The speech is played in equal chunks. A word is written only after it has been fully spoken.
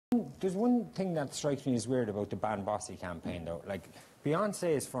there's one thing that strikes me as weird about the Ban Bossy campaign, though. Like,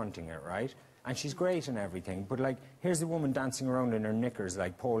 Beyonce is fronting it, right? And she's great and everything, but, like, here's a woman dancing around in her knickers,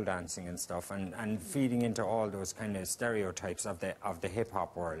 like pole dancing and stuff, and feeding into all those kind of stereotypes of the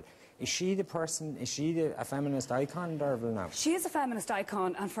hip-hop world. Is she the person, a feminist icon, Dearbhail, now? She is a feminist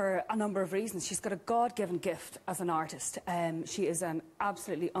icon, and for a number of reasons. She's got a God-given gift as an artist. She is an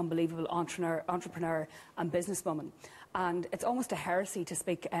absolutely unbelievable entrepreneur and businesswoman. And it's almost a heresy to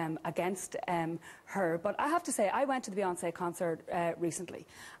speak against her. But I have to say, I went to the Beyonce concert recently,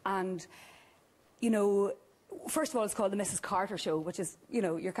 and, you know, first of all, it's called the Mrs. Carter Show, which is, you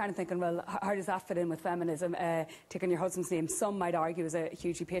know, you're kind of thinking, well, how does that fit in with feminism? Taking your husband's name, some might argue, is a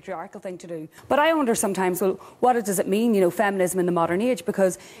hugely patriarchal thing to do. But I wonder sometimes, well, what does it mean, you know, feminism in the modern age?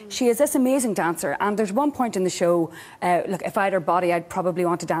 Because she is this amazing dancer, and there's one point in the show, look, if I had her body, I'd probably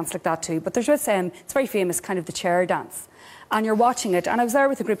want to dance like that too. But there's this, it's very famous, kind of the chair dance. And you're watching it, and I was there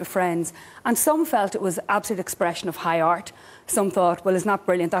with a group of friends, and some felt it was absolute expression of high art. Some thought, well, it's not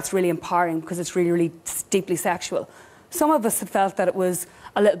brilliant, that's really empowering because it's really, really deeply sexual. Some of us felt that it was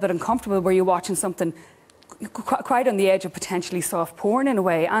a little bit uncomfortable where you're watching something quite on the edge of potentially soft porn in a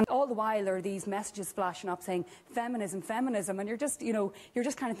way. And all the while there are these messages flashing up saying feminism, feminism, and you're just, you know, you're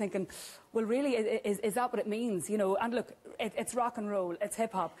just kind of thinking, well, really, is that what it means? You know, and look, it's rock and roll, it's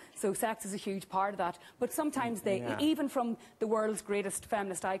hip-hop, so sex is a huge part of that. But sometimes even from the world's greatest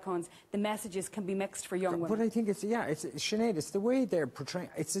feminist icons, the messages can be mixed for young women. But I think it's Sinead, it's the way they're portraying.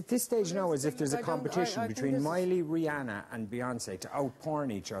 It's at this stage now as if there's a competition between Miley, Rihanna and Beyonce to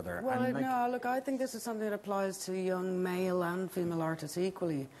out-porn each other. Well, and no, look, I think this is something that applies to young male and female artists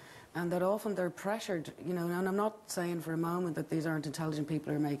equally. And that often they're pressured, you know, and I'm not saying for a moment that these aren't intelligent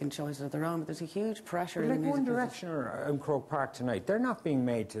people who are making choices of their own, but there's a huge pressure. But like One Direction or Croke Park tonight, they're not being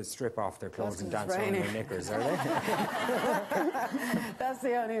made to strip off their clothes and dance around their knickers, are they? That's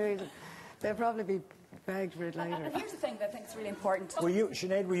the only reason. They'll probably be begged for it later. And here's the thing that I think is really important.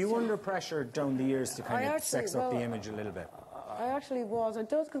 Sinead, were you under pressure down the years to kind of sex up the image a little bit? I actually was. It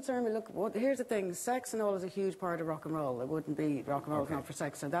does concern me. Look, here's the thing. Sex and all is a huge part of rock and roll. It wouldn't be rock and roll if not for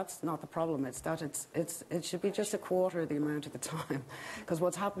sex. So that's not the problem. It's that it should be just a quarter of the amount of the time. Because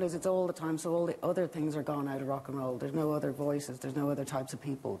what's happened is it's all the time, so all the other things are gone out of rock and roll. There's no other voices. There's no other types of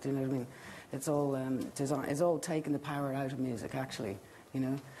people. Do you know what I mean? It's all taking the power out of music, actually, you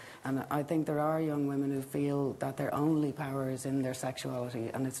know. And I think there are young women who feel that their only power is in their sexuality,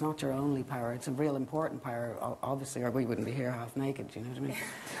 and it's not your only power. It's a real important power, obviously, or we wouldn't be here half naked, you know what I mean?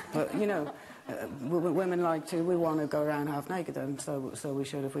 But, you know, women like to, we want to go around half naked, and so we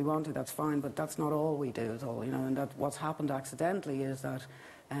should if we want to, that's fine, but that's not all we do at all, you know, and that what's happened accidentally is that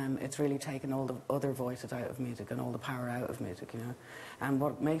it's really taken all the other voices out of music and all the power out of music, you know. And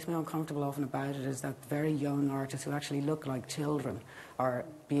what makes me uncomfortable often about it is that very young artists who actually look like children are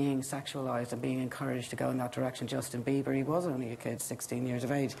being sexualised and being encouraged to go in that direction. Justin Bieber, he was only a kid, 16 years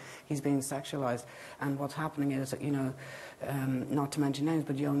of age. He's being sexualised. And what's happening is that, you know, not to mention names,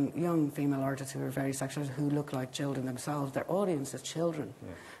 but young female artists who are very sexualised, who look like children themselves, their audience is children. Yeah.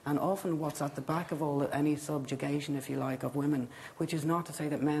 And often what's at the back of any subjugation, if you like, of women, which is not to say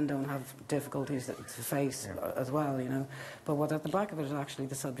that men don't have difficulties to face as well, you know, but what's at the back of it is actually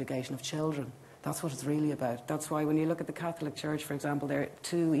the subjugation of children. That's what it's really about. That's why when you look at the Catholic Church, for example, there are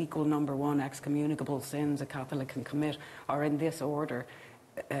two equal #1 excommunicable sins a Catholic can commit are in this order,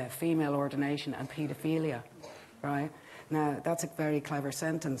 female ordination and paedophilia, right? Now, that's a very clever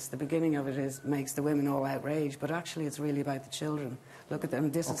sentence. The beginning of it makes the women all outraged, but actually it's really about the children. Look at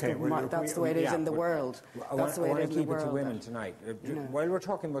them. This is that's the way it is in the world. That's the way it is in the world. I want to keep it to women tonight. While we're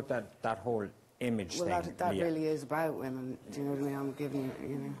talking about that whole image thing, that Leah. really is about women. Do you know what I mean? I'm giving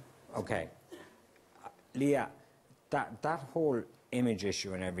you know. Okay. Leah, that whole image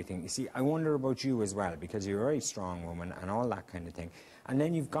issue and everything, you see, I wonder about you as well, because you're a very strong woman and all that kind of thing. And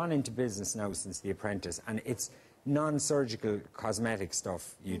then you've gone into business now since The Apprentice, and it's non-surgical cosmetic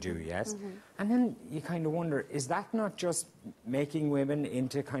stuff you do, yes? Mm-hmm. And then you kind of wonder, is that not just making women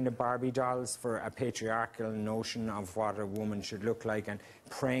into kind of Barbie dolls for a patriarchal notion of what a woman should look like, and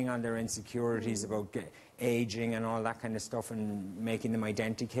preying on their insecurities about aging and all that kind of stuff and making them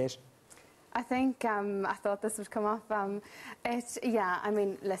identikit? I think I thought this would come up. Yeah, I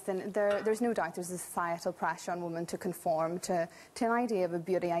mean, listen, there's no doubt there's a societal pressure on women to conform to an idea of a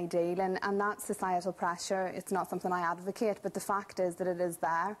beauty ideal, and that societal pressure, it's not something I advocate, but the fact is that it is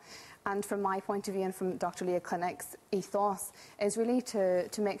there. And from my point of view and from Dr. Leah Clinic's ethos is really to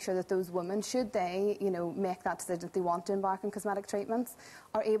make sure that those women, should they, you know, make that decision that they want to embark on cosmetic treatments,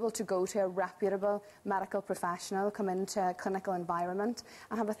 are able to go to a reputable medical professional, come into a clinical environment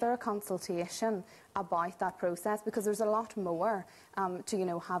and have a thorough consultation conversation about that process, because there's a lot more to, you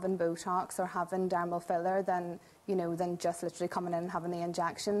know, having Botox or having dermal filler than, you know, than just literally coming in and having the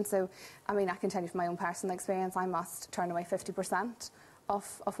injection. So, I mean, I can tell you from my own personal experience, I must turn away 50%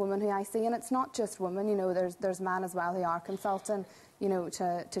 of women who I see, and it's not just women, you know, there's men as well who are consulting, you know,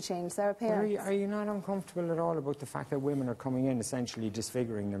 to change their appearance. Are you not uncomfortable at all about the fact that women are coming in essentially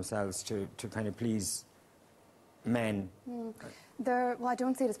disfiguring themselves to kind of please men? Well, I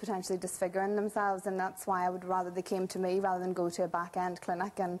don't see it as potentially disfiguring themselves, and that's why I would rather they came to me rather than go to a back-end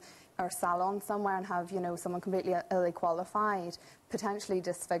clinic or salon somewhere and have, you know, someone completely illy qualified potentially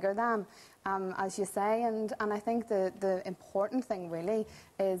disfigure them, as you say. And I think the important thing really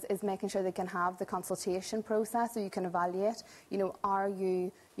is making sure they can have the consultation process so you can evaluate, you know, are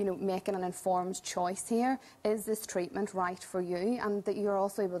you, you know, making an informed choice here? Is this treatment right for you? And that you're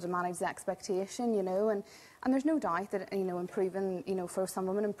also able to manage the expectation, you know, and there's no doubt that, you know, improving, you know, for some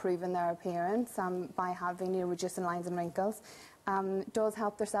women, improving their appearance by having, you know, reducing lines and wrinkles does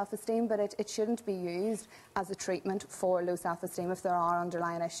help their self-esteem, but it shouldn't be used as a treatment for low self-esteem if there are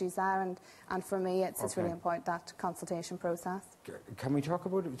underlying issues there. And for me, it's really important, that consultation process. Can we talk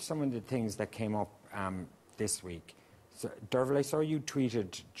about some of the things that came up this week? So, Dearbhail, I saw you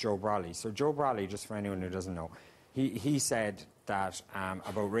tweeted Joe Brolly. So Joe Brolly, just for anyone who doesn't know, he said that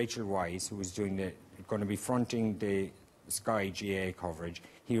about Rachel Weisz, who was going to be fronting the Sky GA coverage,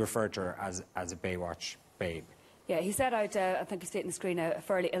 he referred to her as a Baywatch babe. Yeah, he set out, I think he stated on the screen, a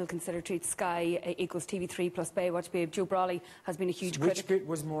fairly ill-considered tweet. Sky equals TV3 plus Baywatch babe. Joe Brolly has been a huge critic. Which bit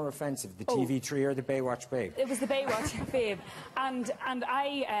was more offensive, the TV3 or the Baywatch babe? It was the Baywatch babe. And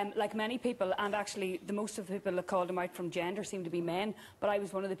I, like many people, and actually the most of the people that called him out from gender seem to be men, but I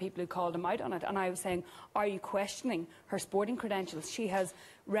was one of the people who called him out on it. And I was saying, are you questioning her sporting credentials? She has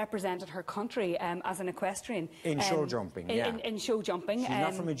represented her country as an equestrian. In show jumping, yeah. In show jumping. She's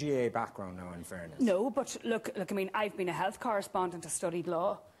not from a GA background now, in fairness. No, but look, I mean, I've been a health correspondent, I studied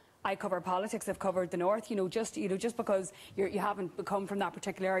law. I cover politics, I've covered the North. You know, just because you haven't come from that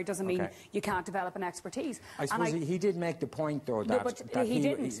particular area doesn't mean you can't develop an expertise. I suppose he did make the point, though, that, no, but he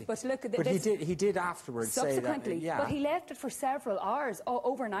didn't. But look, he did afterwards subsequently, say that. But he left it for several hours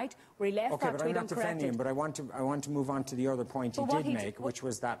overnight, where he left that but tweet I'm not defending him. But I want to move on to the other point he did make, which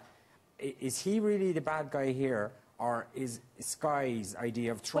was that is he really the bad guy here? Or is Sky's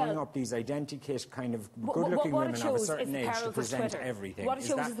idea of throwing up these identikit kind of good-looking women of a certain age to present everything? What it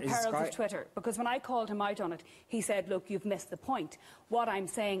shows is the perils of Twitter. Because when I called him out on it, he said, look, you've missed the point. What I'm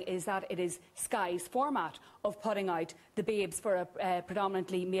saying is that it is Sky's format of putting out the babes for a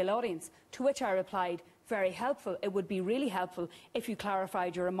predominantly male audience. To which I replied, very helpful. It would be really helpful if you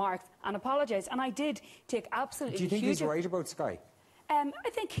clarified your remarks and apologised. And I did take absolutely huge... Do you think he's right about Sky? I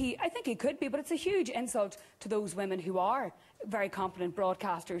think he could be, but it's a huge insult to those women who are very competent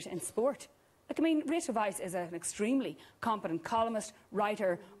broadcasters in sport. Like, I mean, Rachel Weisz is an extremely competent columnist,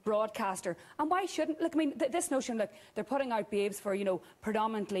 writer, broadcaster, and why shouldn't? Look, I mean, this notion, like, they're putting out babes for, you know,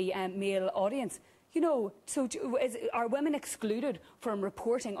 predominantly male audience. You know, so are women excluded from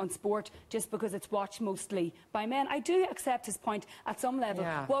reporting on sport just because it's watched mostly by men? I do accept his point at some level.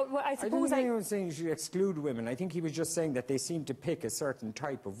 Yeah. Well, I suppose I don't think he was saying you should exclude women. I think he was just saying that they seem to pick a certain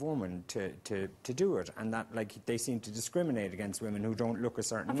type of woman to do it, and that, like, they seem to discriminate against women who don't look a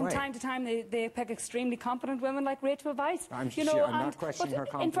certain way. And from time to time, they pick extremely competent women like Rachel Weisz. I'm not questioning her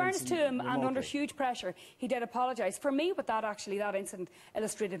competence. In fairness to him, remotely. and under huge pressure, he did apologise. For me, what that incident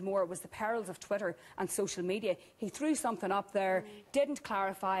illustrated more was the perils of Twitter and social media. He threw something up there, didn't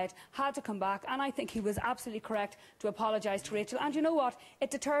clarify it, had to come back, and I think he was absolutely correct to apologise to Rachel. And you know what?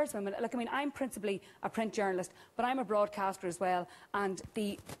 It deters women. Like, I mean, I'm principally a print journalist, but I'm a broadcaster as well, and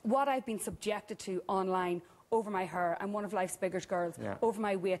what I've been subjected to online over my hair, I'm one of life's biggest girls, over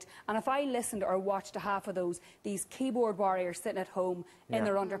my weight, and if I listened or watched a half of these keyboard warriors sitting at home in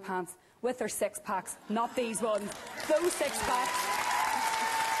their underpants with their six-packs, not these ones, those six-packs.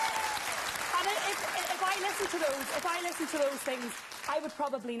 If I listen to those things, I would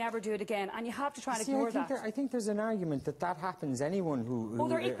probably never do it again, and you have to try and ignore that. I think there's an argument that happens. Anyone who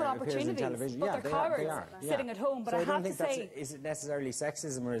they're equal opportunities, but they're cowards sitting at home. But so I have to say, is it necessarily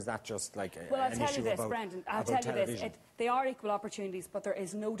sexism, or is that just like well, I'll an tell issue you this, about, Brendan. I'll tell television? You this. They are equal opportunities, but there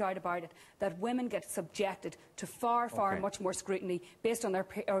is no doubt about it that women get subjected to far much more scrutiny based on their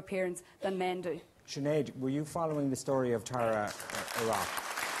appearance than men do. Sinead, were you following the story of Tara Iraq?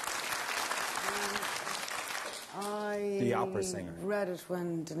 The opera singer. I read it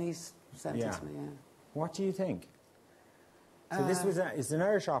when Denise sent it to me, What do you think? So this is an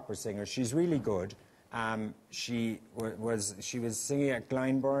Irish opera singer. She's really good. She was singing at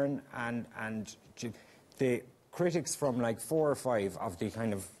Glyndebourne, and the critics from like 4 or 5 of the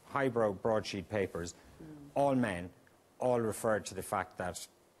kind of highbrow broadsheet papers, all men, all referred to the fact that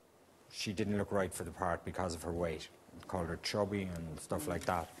she didn't look right for the part because of her weight. Called her chubby and stuff like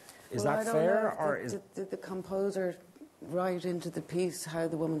that. Is that fair, or did the composer write into the piece how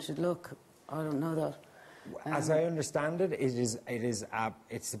the woman should look? I don't know that. As I understand it,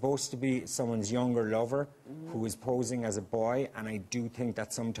 it's supposed to be someone's younger lover who is posing as a boy, and I do think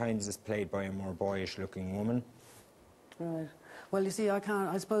that sometimes it's played by a more boyish-looking woman. Right. Well, you see,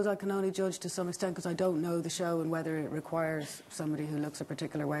 I suppose I can only judge to some extent because I don't know the show and whether it requires somebody who looks a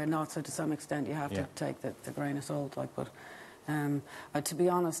particular way or not. So to some extent, you have to take the grain of salt. Like, but to be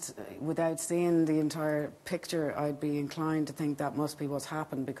honest, without seeing the entire picture, I'd be inclined to think that must be what's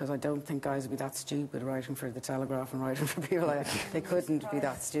happened, because I don't think guys would be that stupid writing for the Telegraph and writing for people. They couldn't be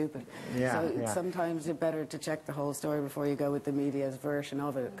that stupid. Sometimes it's better to check the whole story before you go with the media's version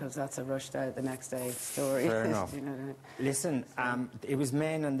of it, because that's a rushed out the next day story. Fair enough. You know what I mean? Listen, it was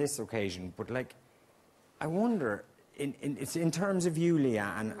men on this occasion, but like, I wonder, in terms of you,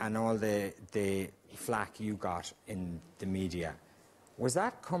 Leah, and all the flack you got in the media, was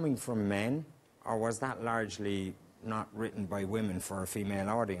that coming from men, or was that largely not written by women for a female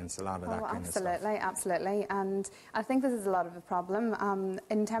audience, a lot of that kind of stuff? Absolutely. And I think this is a lot of a problem.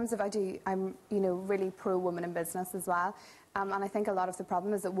 In terms of, I'm really pro-women in business as well. And I think a lot of the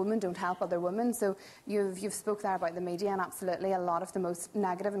problem is that women don't help other women. So you've spoke there about the media, and absolutely a lot of the most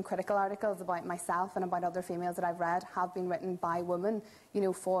negative and critical articles about myself and about other females that I've read have been written by women,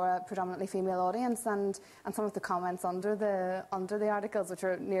 for a predominantly female audience. And some of the comments under the articles, which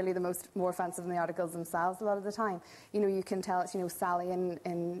are nearly the more offensive than the articles themselves a lot of the time, you can tell it's, Sally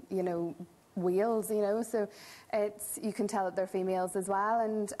in wheels, so you can tell that they're females as well,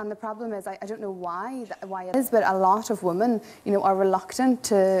 and the problem is, I don't know why it is, but a lot of women, are reluctant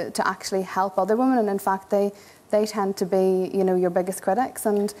to actually help other women, and in fact they tend to be, your biggest critics,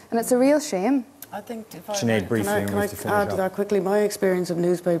 and it's a real shame. I think Sinead, briefly, can I add to that quickly? My experience of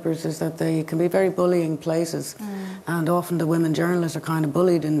newspapers is that they can be very bullying places, and often the women journalists are kind of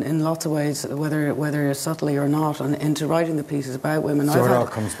bullied in lots of ways, whether subtly or not, and into writing the pieces about women. So it all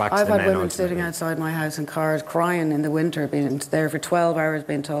comes back to the men. I've had women ultimately sitting outside my house in cars crying in the winter, being there for 12 hours,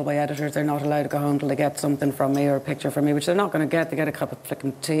 being told by editors they're not allowed to go home till they get something from me or a picture from me, which they're not going to get. They get a cup of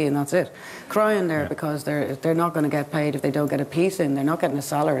flicking tea and that's it. Crying there because they're not going to get paid if they don't get a piece in. They're not getting a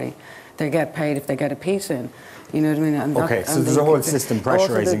salary. They get paid if they get a piece in. You know what I mean? And so there's a whole system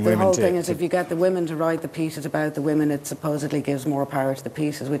pressurising women to... The whole thing is, if you get the women to write the pieces about the women, it supposedly gives more power to the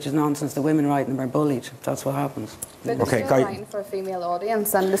pieces, which is nonsense. The women writing them are bullied. That's what happens. But they're still writing for a female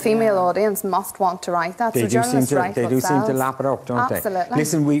audience, and the female audience must want to write that. They do seem to lap it up, don't they? Absolutely.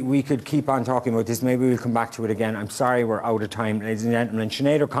 Listen, we could keep on talking about this. Maybe we'll come back to it again. I'm sorry we're out of time. Ladies and gentlemen,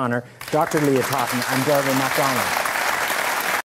 Sinead O'Connor, Dr. Leah Totton and Dearbhail McDonald.